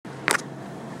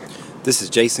This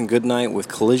is Jason Goodnight with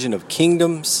Collision of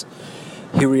Kingdoms.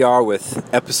 Here we are with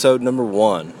episode number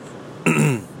 1.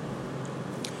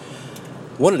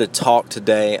 Wanted to talk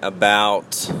today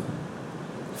about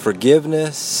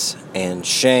forgiveness and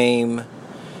shame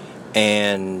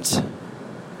and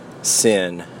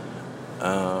sin.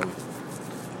 Not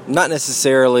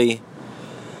necessarily,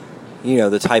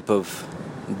 the type of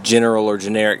general or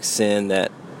generic sin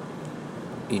that,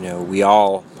 we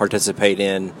all participate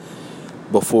in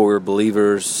before we're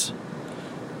believers.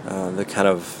 The kind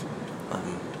of,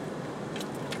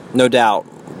 no doubt,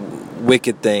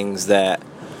 wicked things that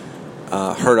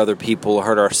hurt other people,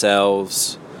 hurt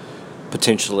ourselves,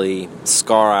 potentially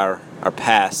scar our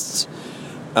pasts.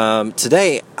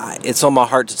 Today, it's on my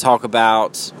heart to talk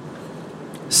about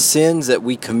sins that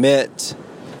we commit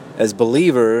as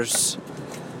believers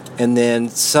and then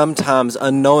sometimes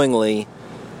unknowingly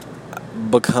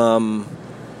become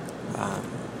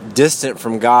distant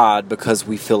from God because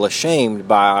we feel ashamed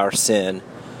by our sin.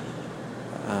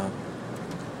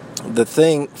 The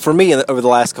thing, for me, over the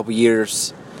last couple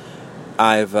years,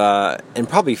 I've, and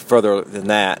probably further than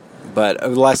that, but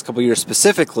over the last couple years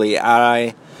specifically,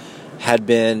 I had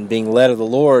been being led of the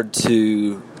Lord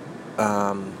to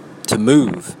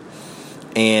move.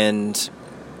 And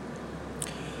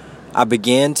I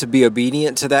began to be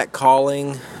obedient to that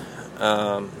calling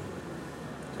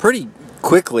pretty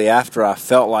quickly after I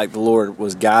felt like the Lord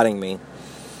was guiding me,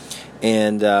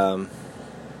 and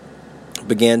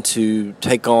began to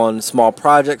take on small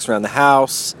projects around the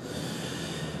house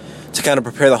to kind of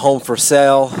prepare the home for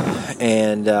sale,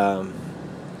 and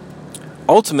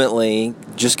ultimately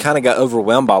just kind of got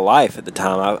overwhelmed by life at the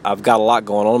time. I've got a lot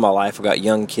going on in my life. I've got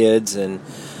young kids, and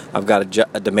I've got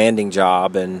a demanding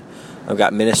job, and I've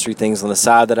got ministry things on the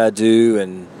side that I do,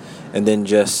 and then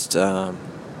just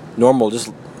normal,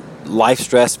 just life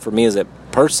stress for me as a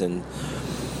person.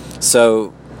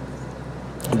 So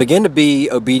I began to be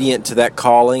obedient to that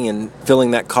calling and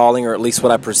feeling that calling, or at least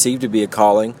what I perceived to be a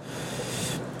calling.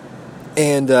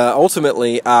 And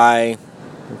ultimately, I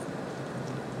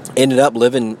ended up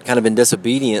living kind of in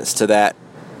disobedience to that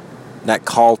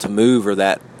call to move, or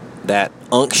that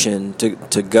unction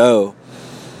to go.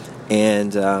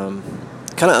 And kind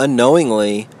of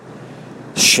unknowingly,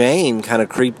 shame kind of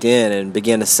creeped in and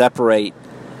began to separate,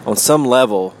 on some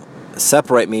level,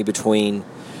 separate me between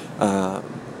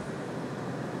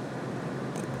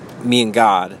me and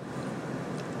God.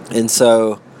 And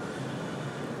so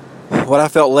what I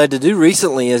felt led to do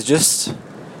recently is just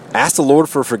ask the Lord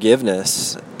for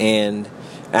forgiveness and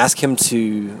ask Him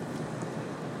to,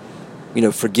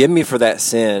 forgive me for that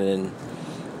sin.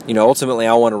 And, ultimately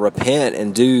I want to repent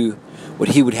and do what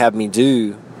He would have me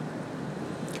do.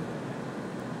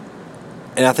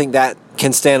 And I think that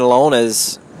can stand alone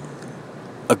as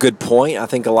a good point. I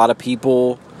think a lot of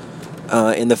people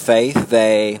in the faith,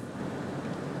 they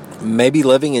may be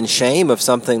living in shame of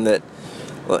something that,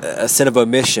 a sin of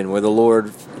omission, where the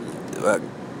Lord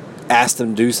asked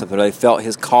them to do something, or they felt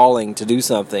His calling to do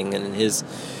something,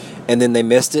 and then they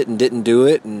missed it and didn't do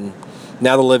it, and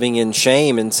now they're living in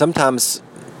shame. And sometimes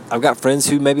I've got friends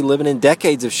who may be living in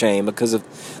decades of shame because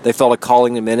they felt a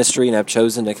calling in ministry and have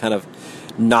chosen to kind of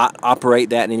not operate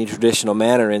that in any traditional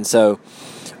manner. And so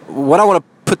what I want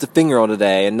to put the finger on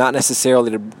today, and not necessarily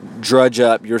to drudge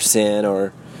up your sin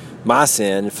or my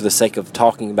sin for the sake of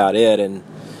talking about it and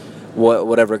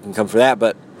whatever can come for that,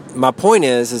 but my point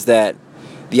is that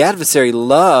the adversary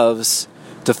loves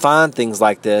to find things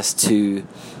like this to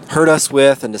hurt us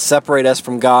with, and to separate us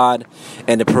from God,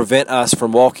 and to prevent us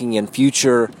from walking in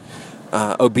future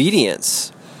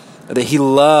obedience. That he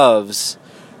loves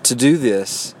to do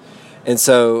this. And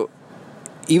so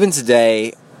even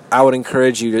today, I would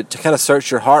encourage you to kind of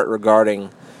search your heart regarding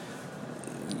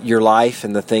your life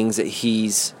and the things that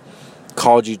He's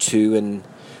called you to, and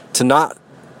to not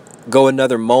go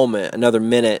another moment, another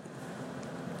minute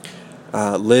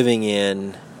living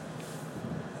in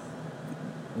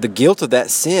the guilt of that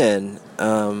sin.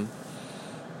 I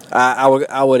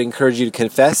would encourage you to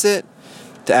confess it,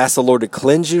 to ask the Lord to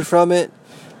cleanse you from it,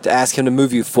 to ask Him to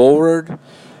move you forward.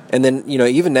 And then,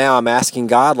 even now I'm asking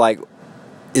God,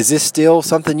 is this still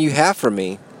something You have for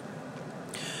me?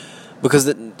 Because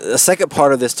the second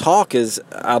part of this talk is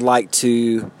I'd like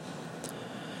to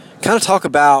kind of talk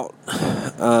about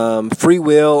free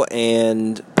will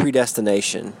and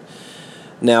predestination.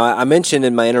 Now, I mentioned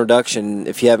in my introduction,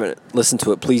 if you haven't listened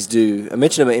to it, please do. I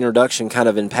mentioned in my introduction, kind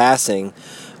of in passing,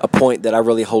 a point that I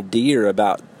really hold dear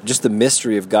about just the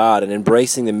mystery of God and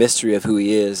embracing the mystery of who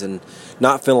He is, and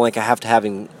not feeling like I have to have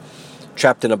Him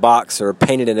trapped in a box or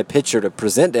painted in a picture to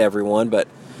present to everyone, but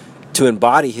to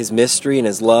embody His mystery and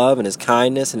His love and His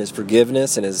kindness and His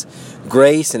forgiveness and His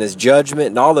grace and His judgment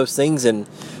and all those things, and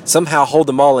somehow hold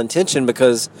them all in tension,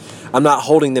 because I'm not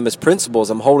holding them as principles.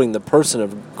 I'm holding the person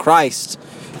of Christ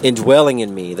indwelling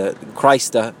in me, the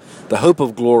Christ, the hope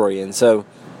of glory. And so,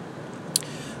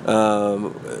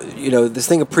 this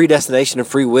thing of predestination and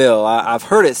free will, I've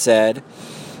heard it said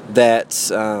that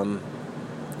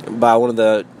by one of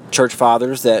the church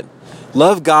fathers, that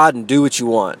love God and do what you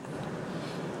want.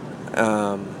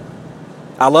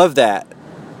 I love that,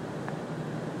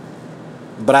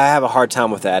 but I have a hard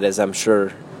time with that, as I'm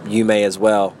sure you may as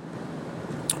well.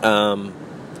 I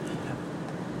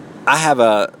have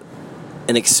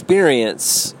an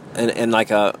experience and like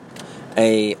a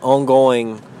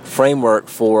ongoing framework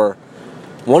for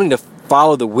wanting to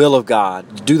follow the will of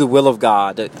God, do the will of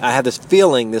God. I have this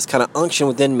feeling, this kind of unction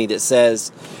within me that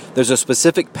says there's a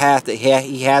specific path that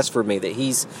He has for me, that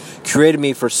He's created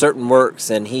me for certain works,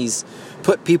 and He's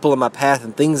put people in my path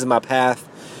and things in my path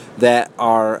that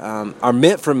are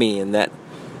meant for me, and that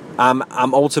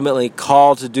I'm ultimately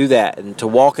called to do that and to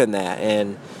walk in that.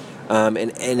 And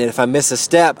if I miss a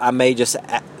step, I may just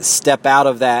step out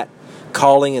of that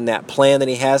calling and that plan that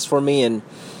He has for me. And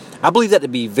I believe that to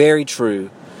be very true.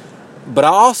 But I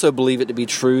also believe it to be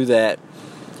true that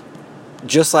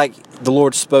just like the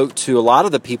Lord spoke to a lot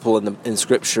of the people in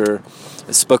Scripture,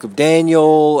 He spoke of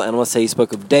Daniel, and let's say He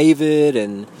spoke of David,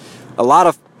 and a lot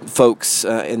of folks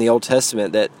in the Old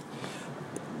Testament, that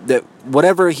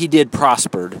whatever He did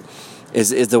prospered,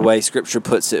 is the way Scripture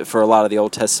puts it for a lot of the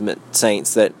Old Testament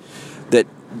saints, that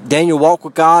Daniel walked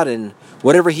with God, and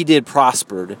whatever he did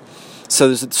prospered.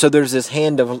 So there's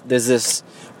this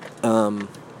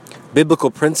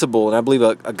biblical principle, and I believe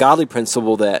a godly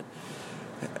principle, that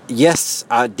yes,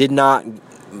 I did not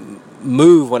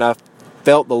move when I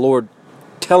felt the Lord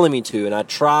telling me to, and I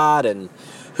tried, and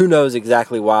who knows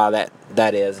exactly why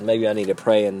that is. Maybe I need to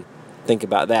pray and think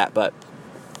about that, but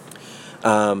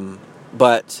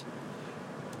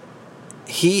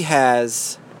He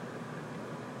has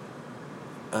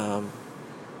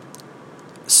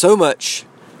so much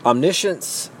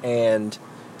omniscience and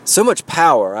so much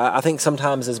power. I think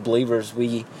sometimes as believers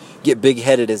we get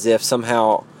big-headed, as if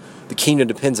somehow the kingdom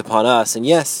depends upon us. And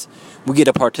yes, we get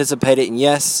to participate in it, and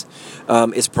yes,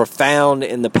 it's profound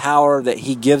in the power that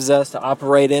He gives us to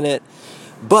operate in it.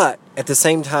 But at the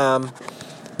same time,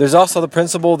 there's also the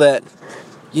principle that,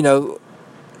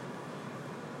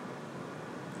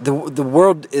 the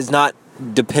world is not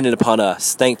dependent upon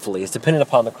us, thankfully. It's dependent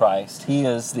upon the Christ. He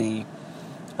is the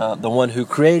one who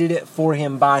created it, for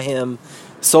Him, by Him,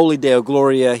 soli Deo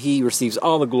Gloria. He receives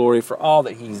all the glory for all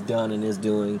that He's done and is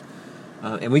doing.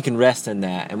 And we can rest in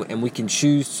that. And we can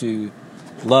choose to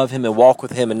love Him and walk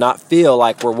with Him and not feel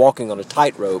like we're walking on a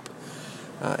tightrope.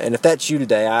 And if that's you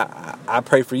today, I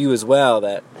pray for you as well,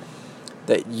 that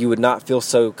you would not feel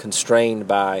so constrained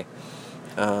by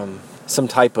some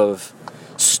type of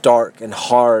stark and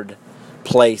hard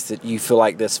place that you feel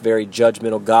like this very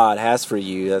judgmental God has for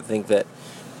you. I think that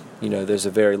there's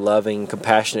a very loving,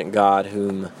 compassionate God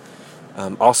whom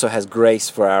also has grace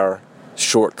for our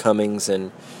shortcomings,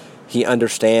 and He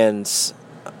understands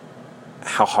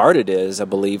how hard it is, I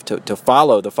believe, to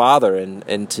follow the Father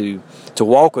and to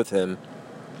walk with Him.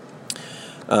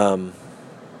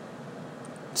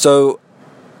 So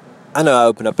I know I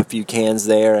opened up a few cans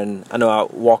there, and I know I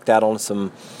walked out on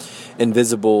some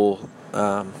invisible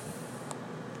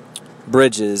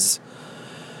bridges.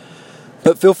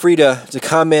 But feel free to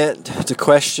comment, to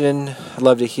question. I'd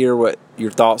love to hear what your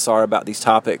thoughts are about these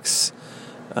topics.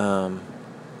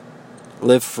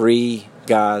 Live free,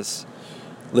 guys.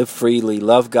 Live freely.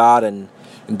 Love God and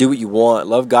do what you want.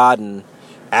 Love God and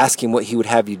ask Him what He would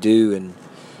have you do, and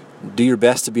do your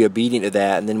best to be obedient to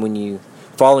that. And then when you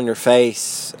fall on your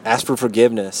face, ask for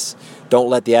forgiveness. Don't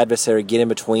let the adversary get in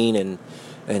between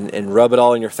and rub it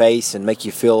all in your face and make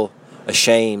you feel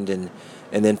ashamed and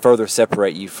then further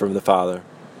separate you from the Father.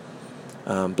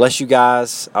 Bless you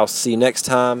guys. I'll see you next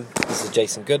time. This is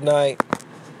Jason Goodnight.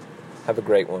 Have a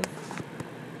great one.